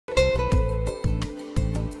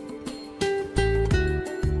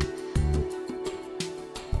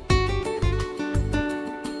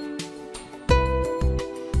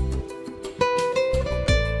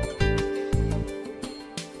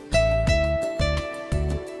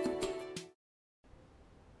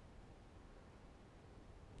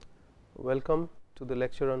Welcome to the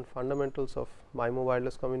lecture on fundamentals of MIMO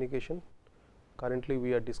wireless communication. Currently,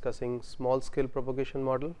 we are discussing small scale propagation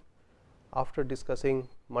model. After discussing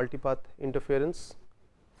multipath interference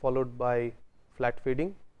followed by flat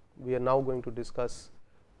fading, we are now going to discuss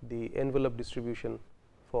the envelope distribution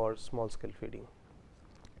for small scale fading.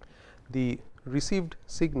 The received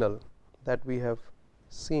signal that we have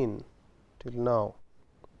seen till now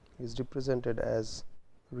is represented as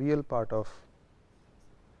real part of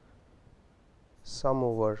sum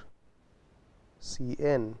over C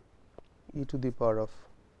n e to the power of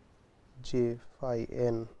j phi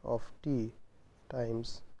n of t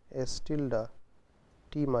times s tilde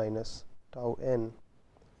t minus tau n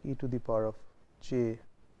e to the power of j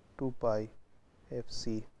 2 pi f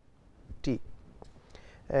c t,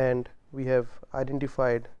 and we have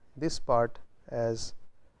identified this part as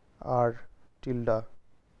r tilde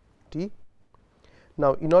t.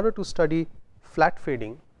 Now, in order to study flat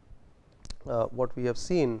fading, what we have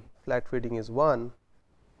seen, flat fading is one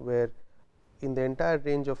where in the entire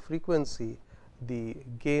range of frequency the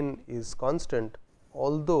gain is constant,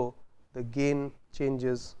 although the gain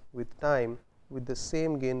changes with time with the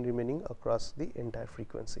same gain remaining across the entire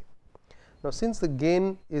frequency. Now, since the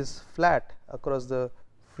gain is flat across the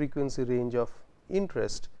frequency range of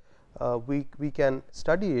interest, we can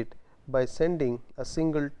study it by sending a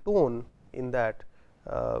single tone in that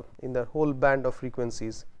in the whole band of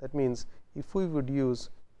frequencies. That means, if we would use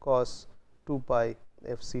cos 2 pi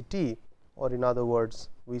f c t, or in other words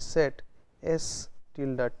we set s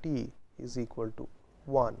tilde t is equal to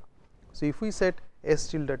 1. So, if we set s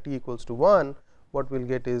tilde t equals to 1, what we will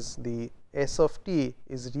get is the s of t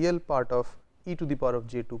is real part of e to the power of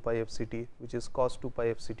j 2 pi f c t, which is cos 2 pi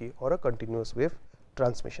f c t, or a continuous wave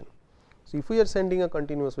transmission. So, if we are sending a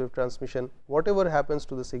continuous wave transmission, whatever happens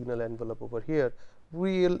to the signal envelope over here,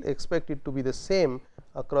 we will expect it to be the same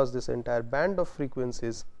across this entire band of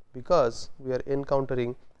frequencies, because we are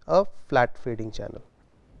encountering a flat fading channel.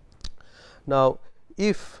 Now,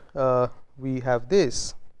 if we have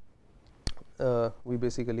this, we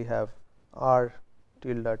basically have r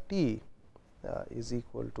tilde t is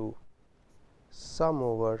equal to sum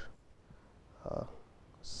over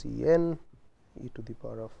C n e to the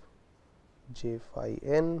power of j phi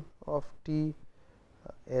n of t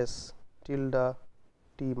s tilde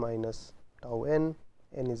t minus tau n,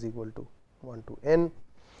 n is equal to 1 to n,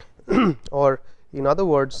 or in other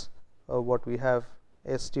words what we have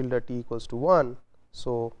s tilde t equals to 1.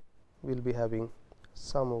 So, we will be having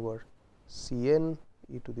sum over C n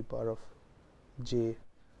e to the power of j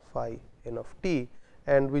phi n of t,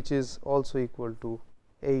 and which is also equal to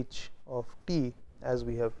h of t, as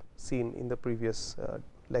we have seen in the previous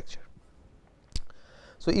lecture.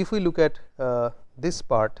 So, if we look at this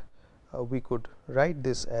part, we could write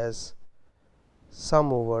this as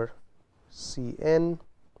sum over C n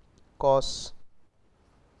cos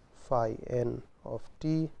phi n of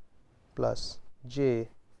t plus j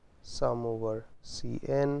sum over C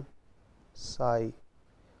n psi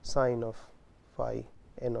sine of phi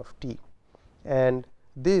n of t, and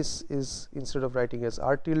this is, instead of writing as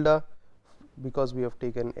r tilde, because we have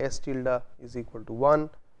taken s tilde is equal to 1,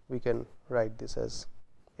 we can write this as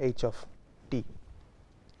h of t.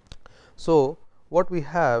 So, what we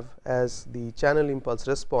have as the channel impulse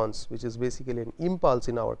response, which is basically an impulse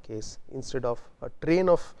in our case, instead of a train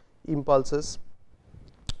of impulses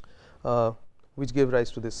which gave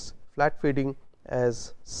rise to this flat fading,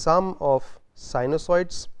 as sum of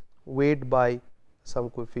sinusoids weighed by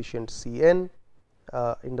some coefficient C n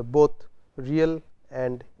in the both real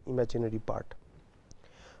and imaginary part.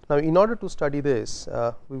 Now, in order to study this,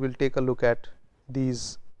 we will take a look at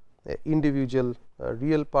these individual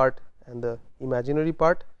real part and the imaginary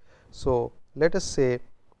part. So, let us say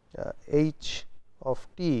h of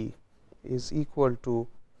t is equal to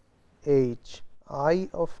h I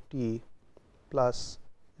of t plus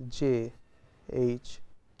j h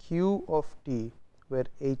q of t, where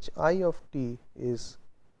h I of t is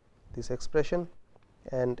this expression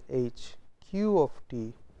and h q of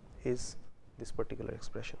t is this particular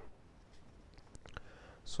expression.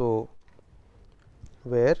 So,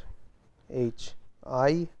 where h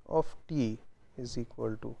I of t is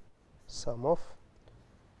equal to sum of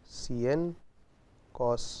C n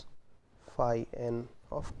cos phi n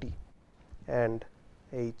of t, and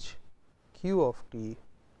h q of t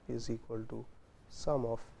is equal to sum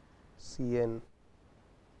of C n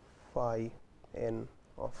phi n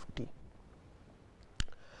of t.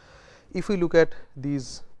 If we look at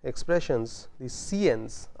these expressions, these C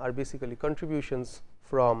n's are basically contributions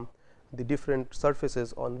from the different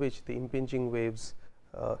surfaces on which the impinging waves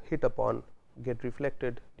hit upon, get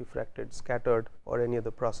reflected, diffracted, scattered, or any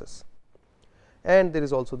other process. and there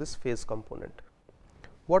is also this phase component.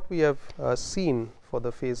 What we have seen for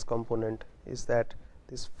the phase component is that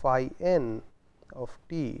this phi n of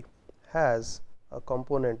t has a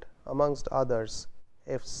component amongst others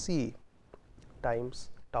f c times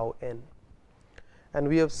tau n, and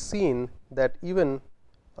we have seen that even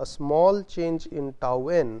a small change in tau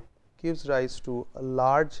n gives rise to a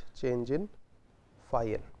large change in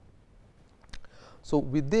phi n. So,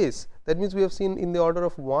 with this, that means we have seen in the order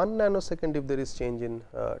of 1 nanosecond if there is change in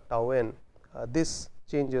tau n, this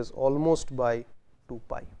changes almost by 2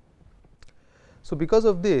 pi. So, because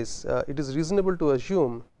of this, it is reasonable to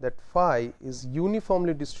assume that phi is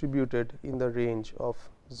uniformly distributed in the range of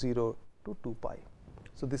 0 to 2 pi.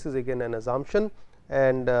 So, this is again an assumption,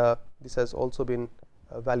 and this has also been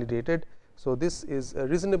validated. So, this is a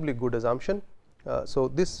reasonably good assumption. So,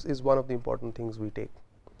 this is one of the important things we take.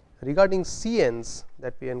 Regarding CNs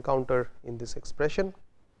that we encounter in this expression,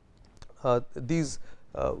 these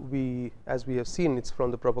as we have seen, it is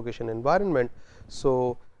from the propagation environment.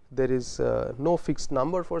 So, there is no fixed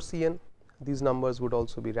number for Cn. These numbers would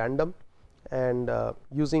also be random, and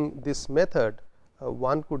using this method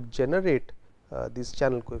one could generate these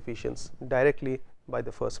channel coefficients directly by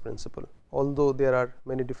the first principle, although there are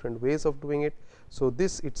many different ways of doing it. So,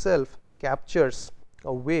 this itself captures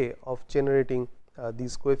a way of generating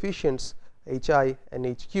these coefficients h I and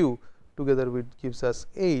h q together, which gives us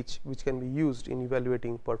h, which can be used in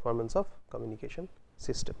evaluating performance of communication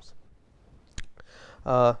systems.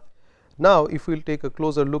 Now, if we will take a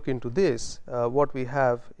closer look into this, what we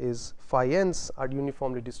have is phi n's are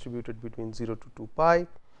uniformly distributed between 0 to 2 pi,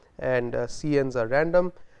 and Cn's are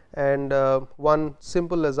random, and one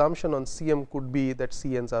simple assumption on Cm could be that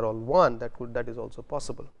Cn's are all 1. That is also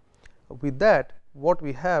possible. With that, what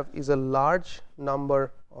we have is a large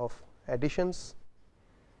number of additions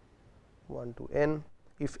 1 to n.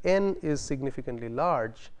 If n is significantly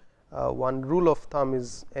large, one rule of thumb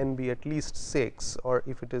is n be at least 6, or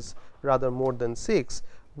if it is rather more than 6,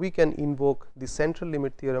 we can invoke the central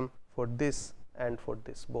limit theorem for this and for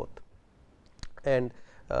this both. And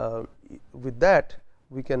with that,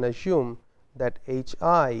 we can assume that h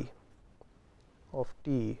I of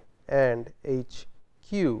t and h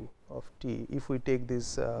q of t, if we take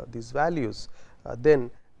these values, then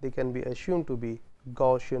they can be assumed to be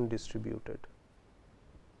Gaussian distributed.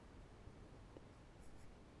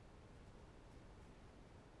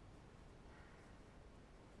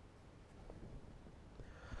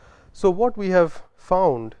 So, what we have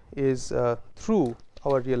found is through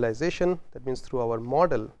our realization, that means through our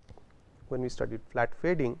model, when we studied flat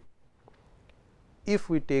fading, if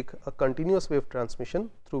we take a continuous wave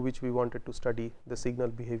transmission through which we wanted to study the signal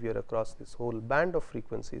behavior across this whole band of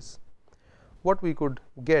frequencies, what we could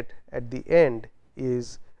get at the end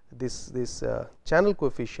is this channel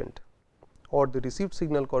coefficient, or the received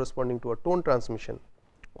signal corresponding to a tone transmission,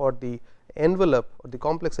 or the envelope or the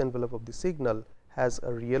complex envelope of the signal has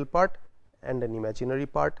a real part and an imaginary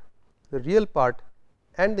part. The real part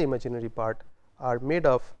and the imaginary part are made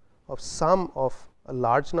of sum of a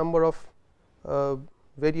large number of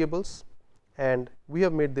variables, and we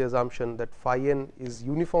have made the assumption that phi n is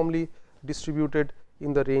uniformly distributed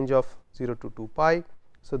in the range of 0 to 2 pi.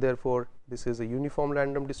 So, therefore, this is a uniform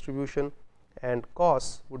random distribution, and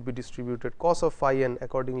cos would be distributed, cos of phi n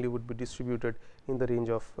accordingly would be distributed in the range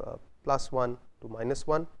of +1 to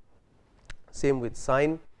 -1. Same with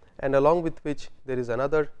sine, and along with which there is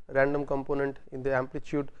another random component in the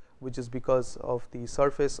amplitude, which is because of the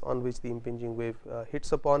surface on which the impinging wave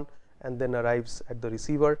hits upon and then arrives at the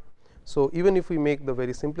receiver. So, even if we make the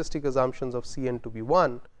very simplistic assumptions of C n to be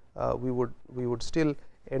 1, we would still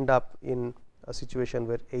end up in a situation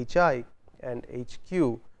where h I and h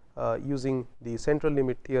q, using the central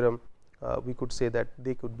limit theorem, we could say that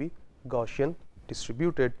they could be Gaussian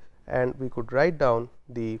distributed, and we could write down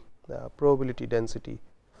the probability density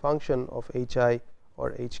function of h I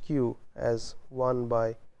or h q as 1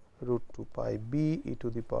 by root 2 pi b e to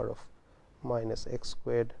the power of minus x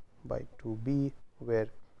squared by 2 b, where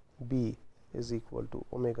b is equal to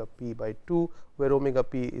omega p by 2, where omega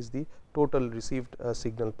p is the total received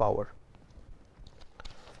signal power.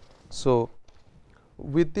 So,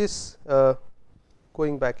 with this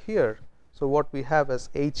going back here, so what we have as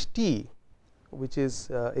h t, which is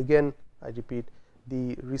again I repeat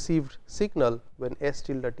the received signal when s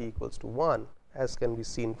tilde t equals to 1, as can be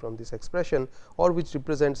seen from this expression, or which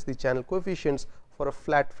represents the channel coefficients for a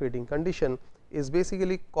flat fading condition, is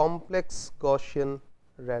basically complex Gaussian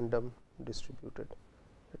random distributed.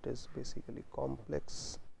 It is basically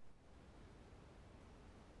complex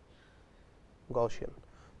Gaussian.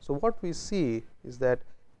 So, what we see is that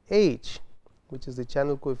h, which is the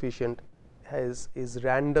channel coefficient, is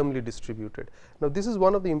randomly distributed. Now, this is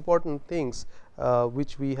one of the important things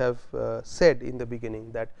which we have said in the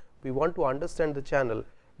beginning, that we want to understand the channel,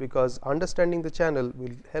 because understanding the channel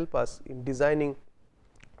will help us in designing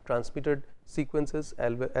transmitted sequences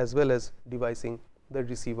as well as devising the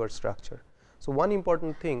receiver structure. So, one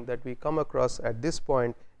important thing that we come across at this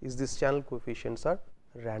point is this channel coefficients are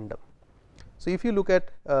random. So, if you look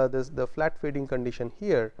at the flat fading condition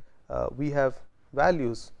here, we have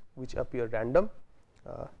values which appear random.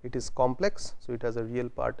 It is complex, so it has a real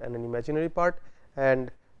part and an imaginary part,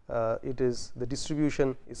 and it is the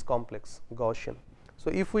distribution is complex Gaussian.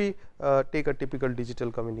 So, if we take a typical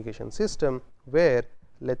digital communication system where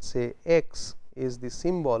let us say x is the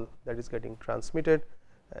symbol that is getting transmitted,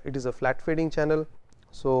 it is a flat fading channel.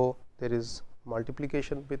 So, there is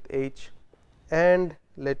multiplication with h, and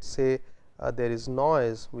let us say there is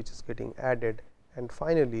noise which is getting added, and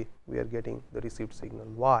finally, we are getting the received signal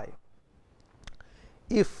y.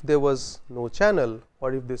 If there was no channel,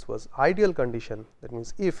 or if this was ideal condition, that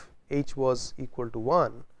means if h was equal to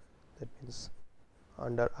 1, that means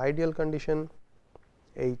under ideal condition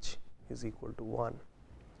h is equal to 1.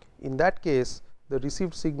 In that case, the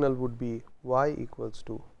received signal would be y equals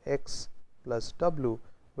to x plus w,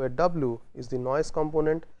 where w is the noise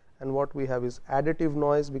component, and what we have is additive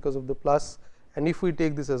noise because of the plus, and if we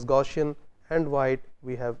take this as Gaussian and white,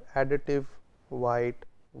 we have additive white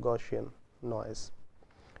Gaussian noise.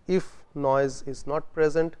 If noise is not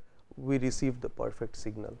present, we receive the perfect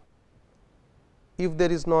signal. If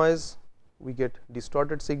there is noise, we get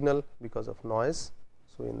distorted signal because of noise.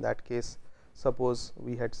 So, in that case, suppose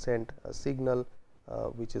we had sent a signal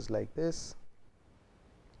which is like this,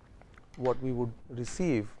 what we would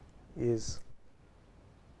receive is,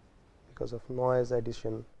 because of noise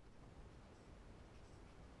addition.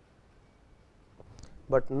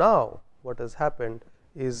 But now, what has happened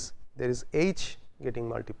is there is h getting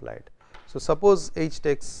multiplied. So, suppose h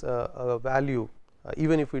takes a value,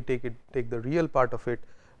 even if we take the real part of it,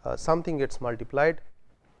 something gets multiplied,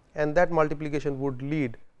 and that multiplication would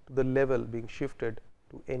lead to the level being shifted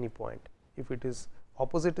to any point. If it is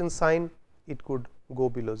opposite in sign, it could go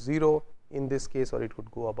below 0 in this case, or it could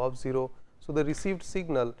go above 0. So, the received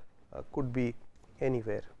signal could be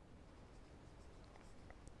anywhere.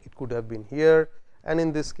 It could have been here, and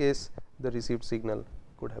in this case the received signal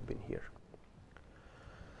could have been here.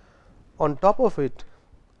 On top of it,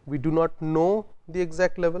 we do not know the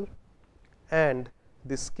exact level, and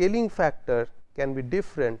the scaling factor can be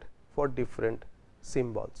different for different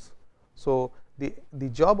symbols. So, the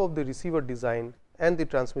job of the receiver design and the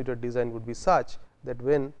transmitter design would be such that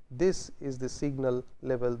when this is the signal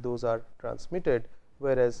level, those are transmitted,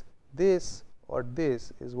 whereas this or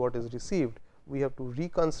this is what is received. We have to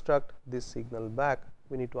reconstruct this signal back.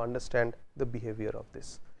 We need to understand the behavior of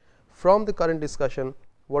this. From the current discussion,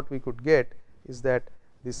 what we could get is that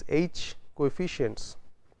this h coefficients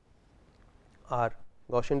are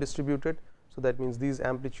Gaussian distributed. So, that means these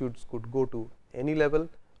amplitudes could go to any level,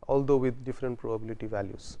 although with different probability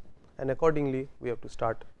values, and accordingly we have to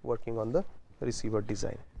start working on the receiver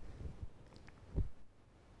design.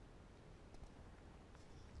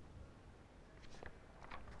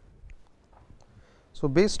 So,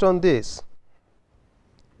 based on this,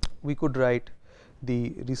 we could write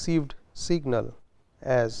the received signal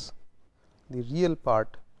as the real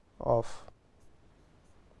part of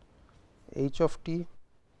h of t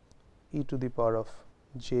e to the power of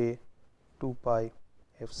j 2 pi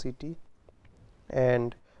f c t,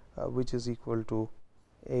 and which is equal to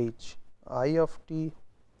h I of t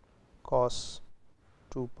cos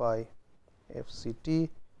 2 pi f c t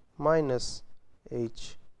minus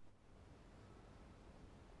h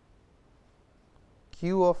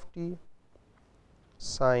q of t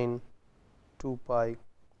sin 2 pi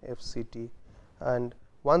f c t, and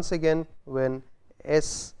once again when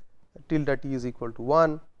s tilde t is equal to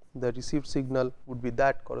 1, the received signal would be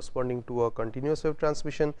that corresponding to a continuous wave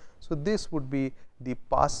transmission. So, this would be the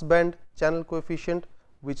passband channel coefficient,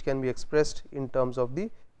 which can be expressed in terms of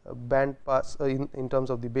the band pass in terms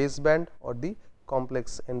of the baseband or the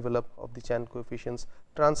complex envelope of the channel coefficients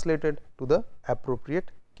translated to the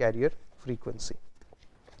appropriate carrier frequency.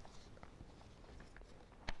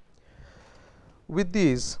 With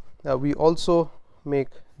these, we also make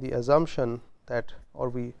the assumption that, or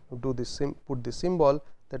we do this put the symbol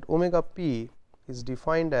that omega p is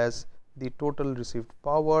defined as the total received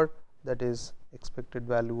power, that is expected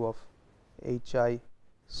value of h I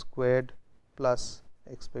squared plus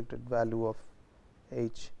expected value of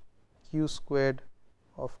h q squared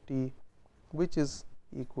of t, which is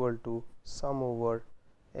equal to sum over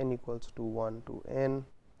n equals to 1 to n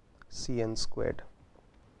C n squared.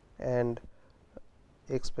 And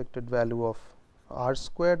expected value of r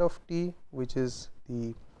squared of t, which is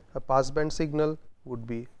the passband signal, would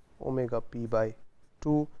be omega p by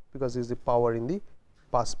 2, because this is the power in the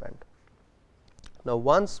passband. Now,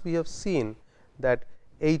 once we have seen that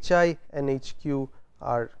h I and h q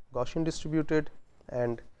are Gaussian distributed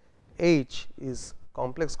and h is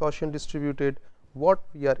complex Gaussian distributed, what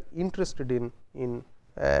we are interested in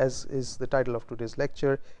as is the title of today's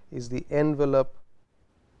lecture, is the envelope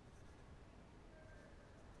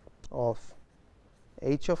of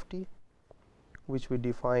h of t, which we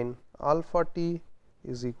define alpha t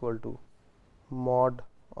is equal to mod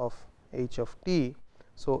of h of t.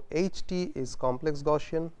 So, h t is complex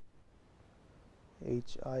Gaussian,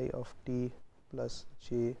 h I of t plus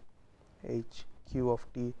j h q of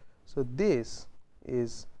t. So, this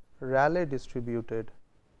is Rayleigh distributed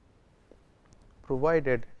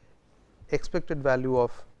provided expected value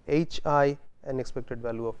of h I and expected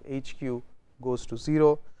value of h q goes to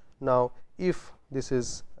 0. Now, if this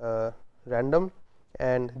is random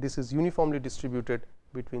and this is uniformly distributed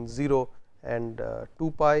between 0 and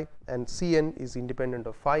 2 pi and C n is independent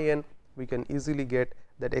of phi n, we can easily get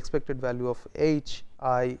that expected value of h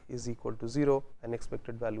I is equal to 0 and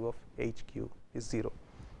expected value of h q is 0.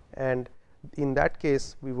 And in that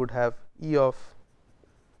case, we would have E of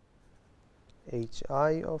h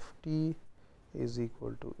I of t is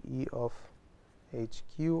equal to E of h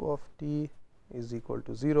q of t is equal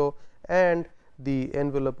to 0, and the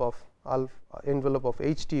envelope of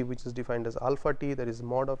h t, which is defined as alpha t, that is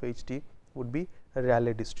mod of h t, would be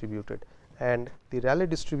Rayleigh distributed, and the Rayleigh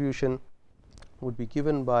distribution would be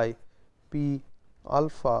given by p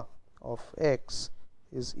alpha of x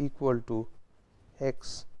is equal to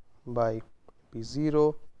x by p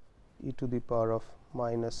 0 e to the power of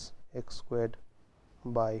minus x squared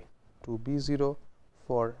by 2 b 0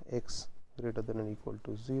 for x greater than or equal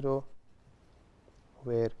to 0,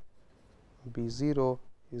 where b 0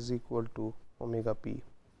 is equal to omega p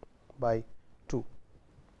by 2,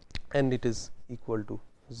 and it is equal to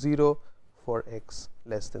 0 for x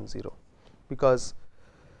less than 0, because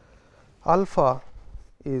alpha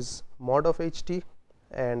is mod of h t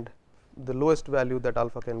and the lowest value that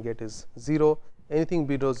alpha can get is 0. Anything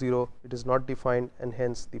below 0, it is not defined, and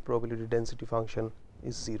hence the probability density function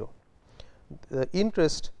is 0. The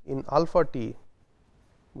interest in alpha t,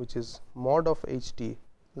 which is mod of h t,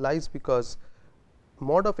 lies because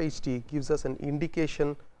mod of h t gives us an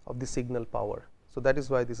indication of the signal power. So, that is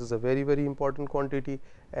why this is a very, very important quantity,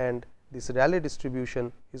 and this Rayleigh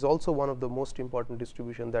distribution is also one of the most important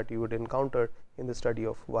distribution that you would encounter in the study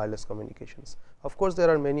of wireless communications. Of course, there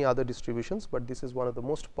are many other distributions, but this is one of the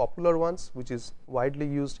most popular ones, which is widely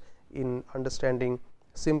used in understanding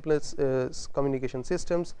simplest communication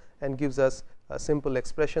systems and gives us simple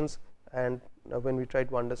expressions, and when we try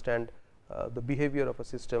to understand the behavior of a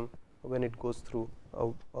system when it goes through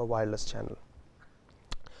a wireless channel.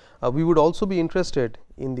 We would also be interested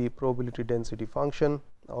in the probability density function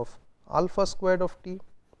of alpha squared of t.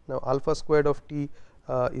 Now, alpha squared of t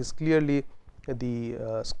is clearly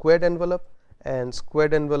the squared envelope, and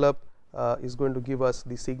squared envelope is going to give us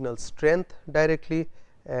the signal strength directly,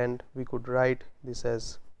 and we could write this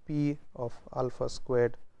as p of alpha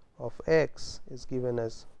squared of x is given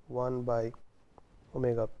as 1 by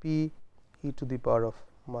omega p e to the power of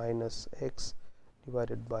minus x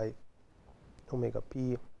divided by omega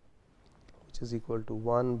p, which is equal to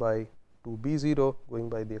 1 by 2 b 0, going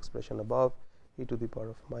by the expression above, e to the power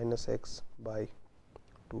of minus x by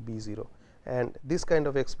 2 b 0, and this kind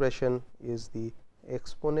of expression is the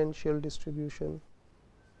exponential distribution.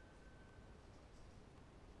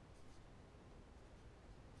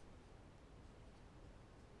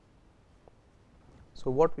 So,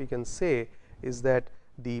 what we can say is that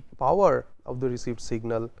the power of the received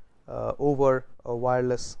signal over a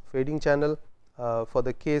wireless fading channel for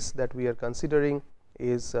the case that we are considering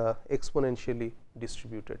is exponentially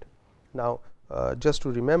distributed. Now, just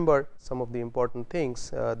to remember some of the important things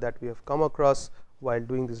that we have come across while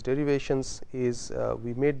doing these derivations is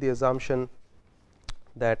we made the assumption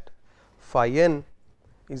that phi n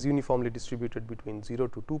is uniformly distributed between 0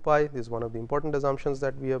 to 2 pi. This is one of the important assumptions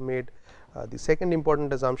that we have made. The second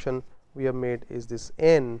important assumption we have made is this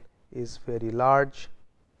n is very large,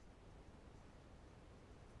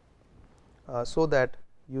 so that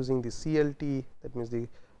using the CLT, that means the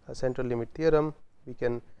central limit theorem, we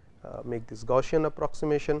can make this Gaussian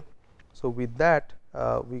approximation. So, with that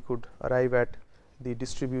we could arrive at the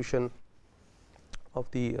distribution of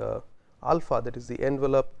the alpha, that is the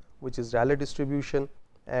envelope, which is Rayleigh distribution,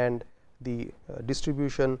 and the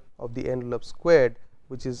distribution of the envelope squared,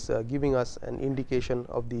 which is giving us an indication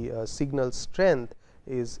of the signal strength,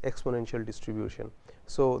 is exponential distribution.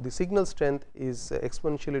 So, the signal strength is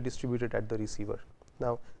exponentially distributed at the receiver.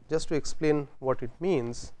 Now, just to explain what it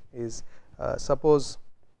means is, suppose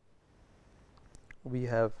we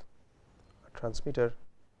have a transmitter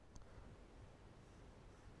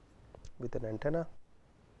with an antenna,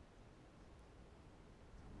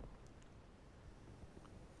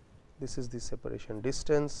 this is the separation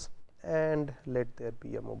distance, and let there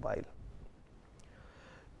be a mobile.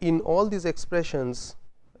 In all these expressions,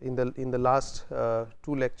 in the last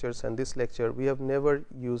 2 lectures and this lecture, we have never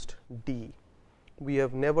used D. We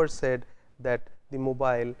have never said that the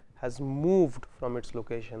mobile has moved from its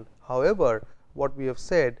location. However, what we have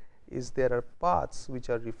said is there are paths which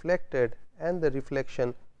are reflected, and the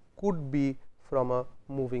reflection could be from a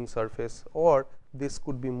moving surface, or this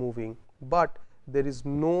could be moving, but there is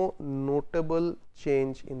no notable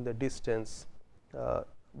change in the distance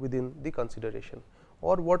within the consideration.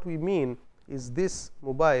 Or what we mean is, this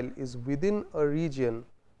mobile is within a region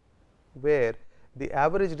where the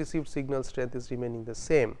average received signal strength is remaining the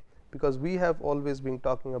same, because we have always been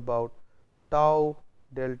talking about tau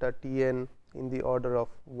delta T n in the order of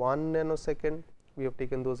 1 nanosecond. We have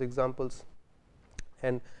taken those examples,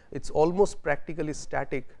 and it is almost practically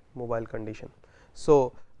static mobile condition.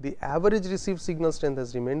 So, the average received signal strength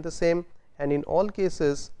has remained the same, and in all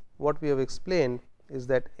cases what we have explained is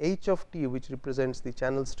that h of t, which represents the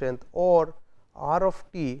channel strength, or r of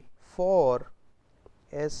t for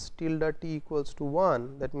s tilde t equals to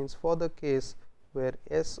 1, that means for the case where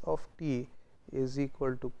s of t is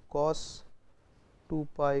equal to cos 2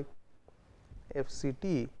 pi f c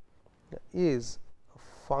t, is a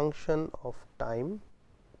function of time,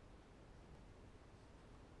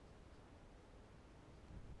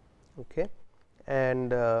 okay.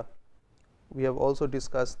 And we have also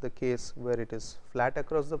discussed the case where it is flat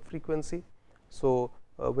across the frequency. So,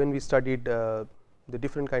 when we studied the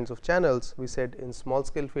different kinds of channels, we said in small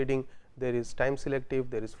scale fading there is time selective,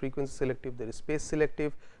 there is frequency selective, there is space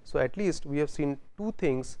selective. So, at least we have seen 2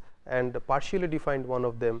 things and partially defined one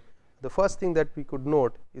of them. The first thing that we could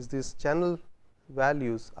note is these channel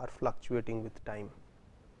values are fluctuating with time.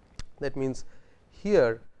 That means,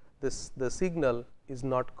 here the signal is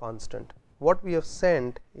not constant. What we have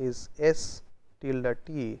sent is s tilde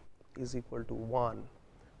t is equal to 1.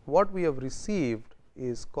 What we have received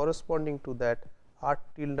is corresponding to that r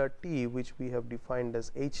tilde t, which we have defined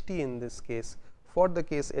as h t in this case. For the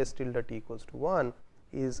case s tilde t equals to 1,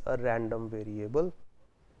 is a random variable.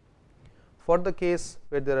 For the case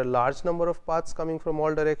where there are large number of paths coming from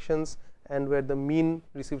all directions, and where the mean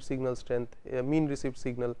received signal strength, mean received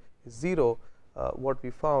signal is 0, what we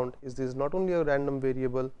found is this is not only a random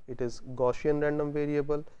variable, it is Gaussian random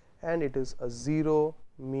variable, and it is a 0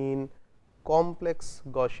 mean complex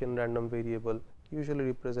Gaussian random variable, usually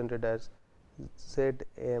represented as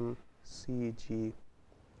ZMCG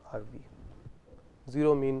RV,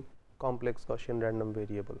 0 mean complex Gaussian random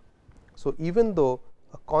variable. So, even though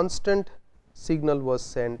a constant signal was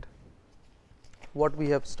sent, what we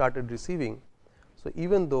have started receiving. So,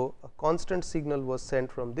 even though a constant signal was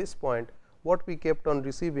sent from this point, what we kept on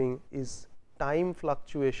receiving is time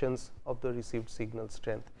fluctuations of the received signal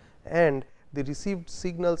strength, and the received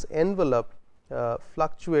signals envelope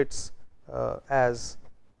fluctuates as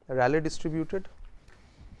Rayleigh distributed,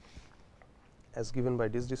 as given by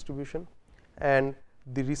this distribution, and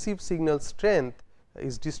the received signal strength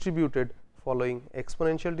is distributed following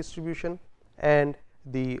exponential distribution, and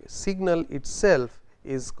the signal itself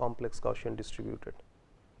is complex Gaussian distributed.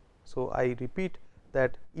 So, I repeat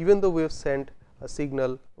that even though we have sent a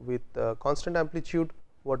signal with constant amplitude,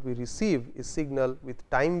 what we receive is signal with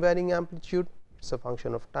time varying amplitude, it is a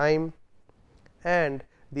function of time, and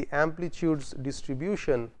the amplitude's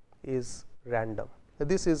distribution is random. Now,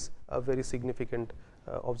 this is a very significant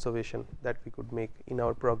observation that we could make in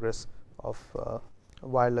our progress of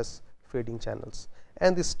wireless fading channels,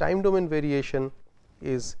 and this time domain variation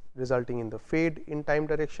is resulting in the fade in time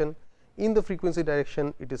direction. In the frequency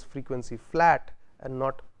direction, it is frequency flat and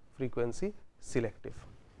not frequency selective.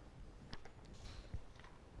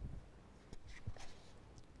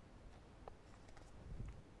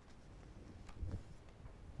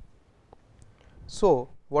 So,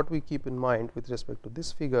 what we keep in mind with respect to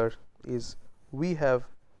this figure is, we have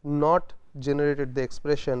not generated the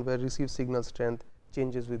expression where received signal strength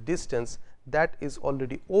changes with distance. That is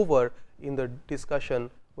already over in the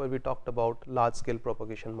discussion where we talked about large scale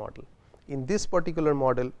propagation model. In this particular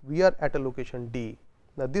model, we are at a location D.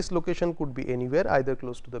 Now, this location could be anywhere, either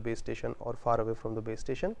close to the base station or far away from the base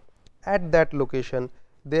station. At that location,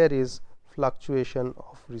 there is fluctuation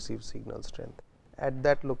of received signal strength. At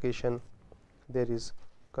that location, there is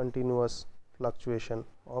continuous fluctuation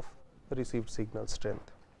of received signal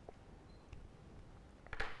strength.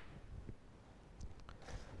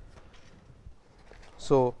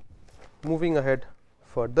 So, moving ahead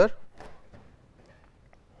further,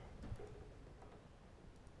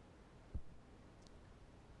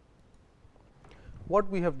 what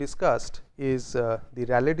we have discussed is the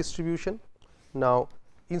Rayleigh distribution. Now,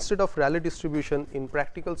 instead of Rayleigh distribution, in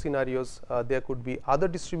practical scenarios there could be other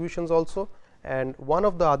distributions also, and one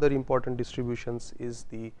of the other important distributions is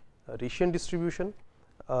the Riccian distribution.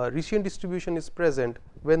 Riccian distribution is present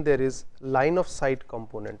when there is line of sight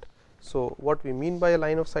component. So, what we mean by a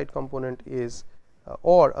line of sight component is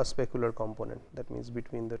or a specular component, that means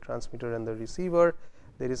between the transmitter and the receiver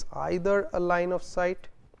there is either a line of sight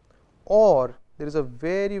or there is a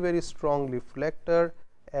very strong reflector,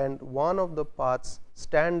 and one of the paths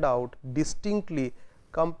stand out distinctly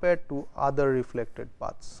compared to other reflected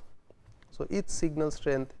paths. So, its signal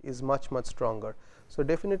strength is much stronger. So,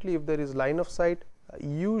 definitely if there is line of sight,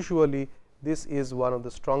 usually this is one of the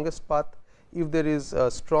strongest path. If there is a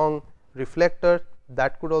strong reflector,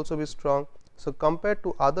 that could also be strong. So, compared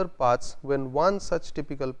to other paths, when one such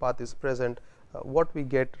typical path is present, what we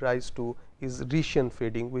get rise to is Riccian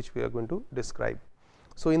fading, which we are going to describe.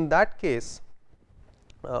 So, in that case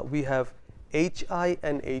we have H I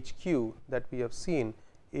and H Q that we have seen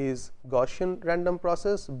is Gaussian random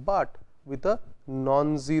process, but with a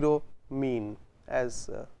non-zero mean as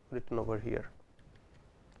written over here,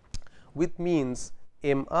 with means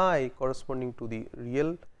M I corresponding to the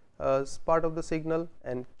real part of the signal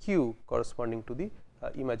and Q corresponding to the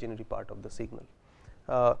imaginary part of the signal.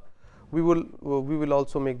 We will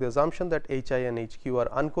also make the assumption that H I and H Q are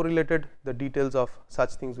uncorrelated. The details of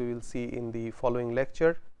such things we will see in the following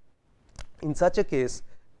lecture. In such a case,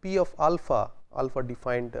 P of alpha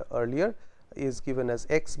defined earlier is given as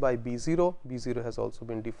x by B0. B0 has also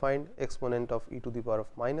been defined, exponent of e to the power of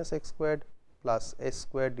minus x squared plus s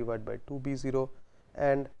squared divided by 2 B0,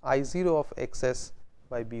 and I0 of xs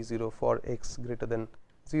by B0 for x greater than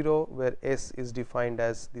 0, where s is defined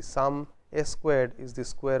as the sum, s squared is the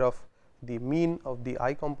square of the mean of the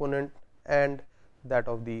I component and that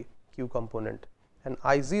of the Q component, and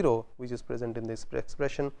I0 which is present in this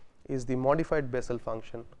expression is the modified Bessel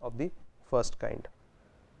function of the first kind.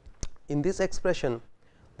 In this expression,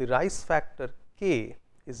 the rise factor k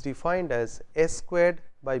is defined as s squared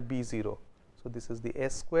by B0. So, this is the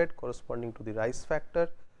s squared corresponding to the rise factor,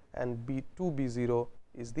 and B2 B0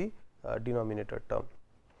 is the denominator term.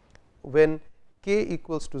 When k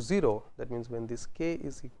equals to 0, that means when this k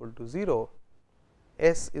is equal to 0,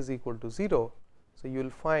 s is equal to 0. So, you will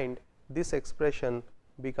find this expression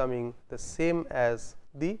becoming the same as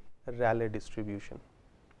the Rayleigh distribution.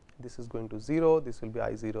 This is going to 0, this will be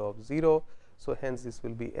I0 of 0. So, hence this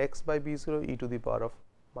will be x by B0 e to the power of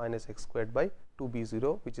minus x squared by 2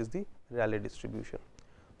 B0, which is the Rayleigh distribution.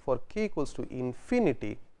 For k equals to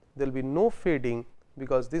infinity, there will be no fading,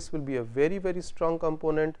 because this will be a very strong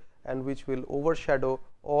component and which will overshadow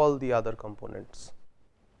all the other components.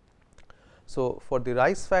 So, for the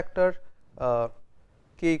rise factor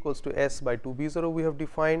k equals to s by 2 B0 we have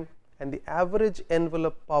defined, and the average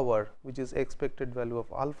envelope power, which is expected value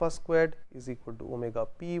of alpha squared, is equal to omega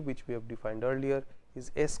p, which we have defined earlier,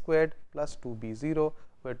 is s squared plus 2 B0,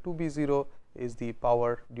 where 2 B0 is the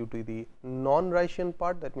power due to the non-Riccian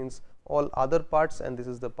part, that means all other parts, and this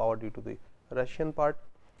is the power due to the Riccian part.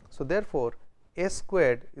 So, therefore, s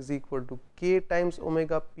squared is equal to k times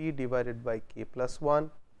omega p divided by k plus 1,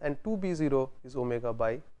 and 2 B0 is omega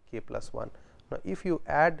by k plus 1. Now, if you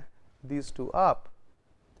add these two up,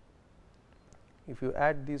 if you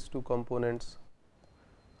add these two components,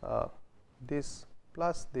 this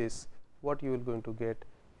plus this, what you are going to get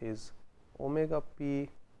is omega p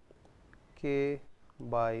k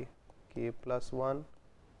by k plus 1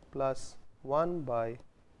 plus 1 by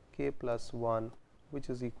k plus 1, which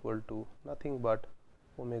is equal to nothing but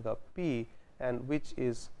omega p, and which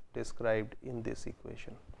is described in this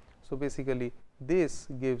equation. So, basically this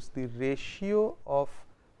gives the ratio of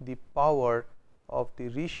the power of the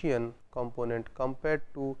Riccian component compared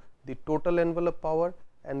to the total envelope power,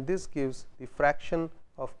 and this gives the fraction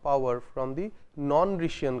of power from the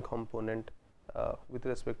non-Riccian component with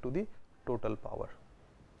respect to the total power.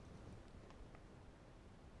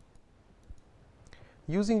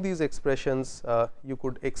 Using these expressions, you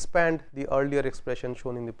could expand the earlier expression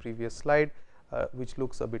shown in the previous slide, which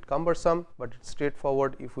looks a bit cumbersome, but it's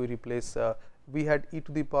straightforward. If we replace, we had e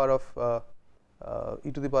to the power of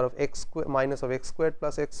x squared minus of x squared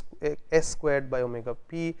plus s squared by omega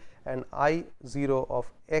p, and I0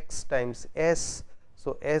 of x times s.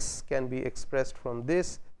 So, s can be expressed from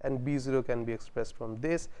this and B0 can be expressed from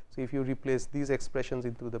this. So, if you replace these expressions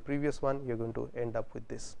into the previous one, you are going to end up with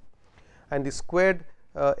this. And the squared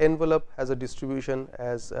envelope has a distribution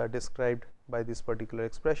as described by this particular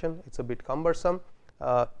expression. It is a bit cumbersome.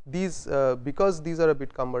 Because these are a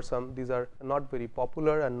bit cumbersome, these are not very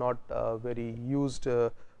popular and not very used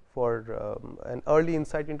for an early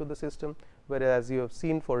insight into the system, whereas you have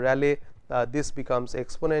seen for Rayleigh this becomes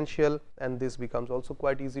exponential and this becomes also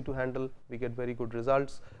quite easy to handle. We get very good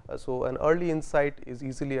results. So, an early insight is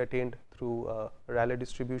easily attained through Rayleigh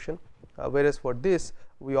distribution, whereas for this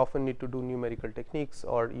we often need to do numerical techniques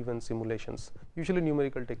or even simulations. Usually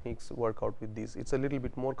numerical techniques work out with these. It is a little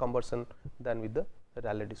bit more cumbersome than with the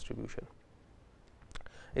Rayleigh distribution.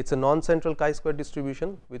 It is a non-central chi-square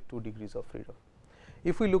distribution with 2 degrees of freedom.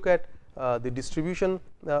 If we look at the distribution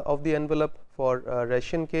of the envelope for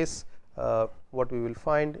Rayleigh case, what we will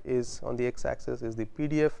find is on the x axis is the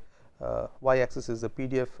PDF, y axis is the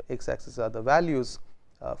PDF, x axis are the values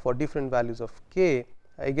for different values of k.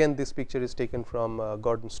 Again, this picture is taken from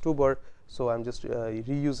Gordon Stuber. So, I am just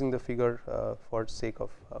reusing the figure for sake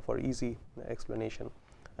of for easy explanation.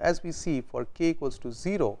 As we see, for k equals to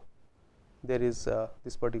 0, there is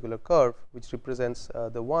this particular curve which represents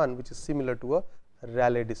the one which is similar to a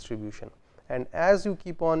Rayleigh distribution, and as you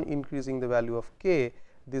keep on increasing the value of k,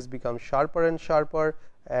 this becomes sharper and sharper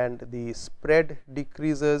and the spread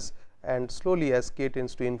decreases, and slowly as k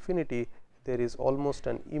tends to infinity, there is almost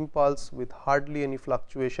an impulse with hardly any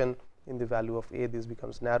fluctuation in the value of a. This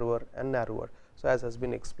becomes narrower and narrower. So, as has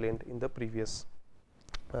been explained in the previous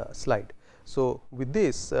slide. So, with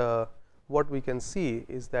this what we can see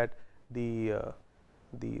is that the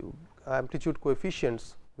amplitude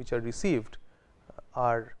coefficients which are received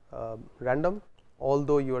are random,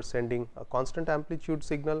 although you are sending a constant amplitude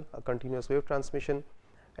signal, a continuous wave transmission,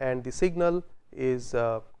 and the signal is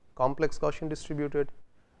complex Gaussian distributed.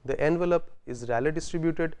 The envelope is Rayleigh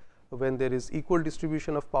distributed when there is equal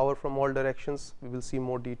distribution of power from all directions. We will see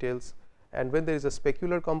more details, and when there is a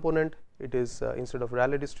specular component, it is instead of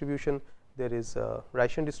Rayleigh distribution, there is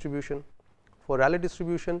Rayleigh distribution. For Rayleigh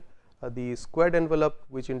distribution, the squared envelope,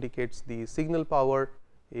 which indicates the signal power,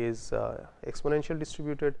 is exponential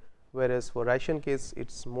distributed, whereas for Rayleigh case it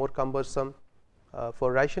is more cumbersome.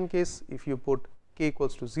 For Rayleigh case, if you put k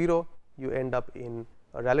equals to 0, you end up in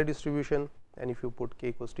a Rayleigh distribution, and if you put k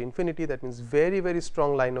equals to infinity, that means very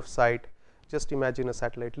strong line of sight. Just imagine a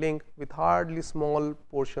satellite link with hardly small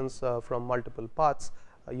portions from multiple paths.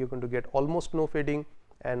 You are going to get almost no fading,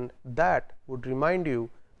 and that would remind you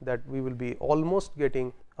that we will be almost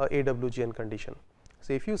getting a AWGN condition.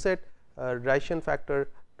 So, if you set Rayleigh factor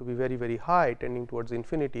to be very high tending towards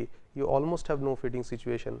infinity, you almost have no fading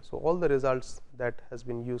situation. So, all the results that has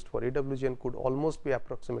been used for AWGN could almost be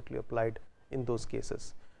approximately applied in those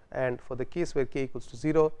cases. And for the case where k equals to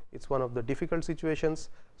 0, it is one of the difficult situations.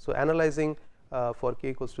 So, analyzing for k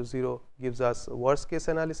equals to 0 gives us worst case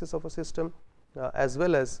analysis of a system, as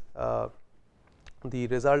well as the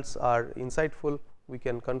results are insightful. We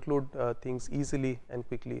can conclude things easily and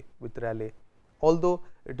quickly with Rayleigh, although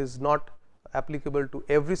it is not applicable to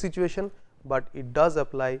every situation, but it does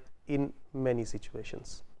apply in many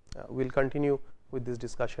situations. We will continue with this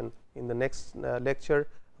discussion in the next lecture,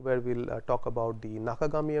 where we will talk about the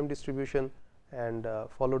Nakagami M distribution, and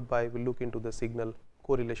followed by we will look into the signal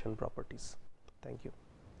correlation properties. Thank you.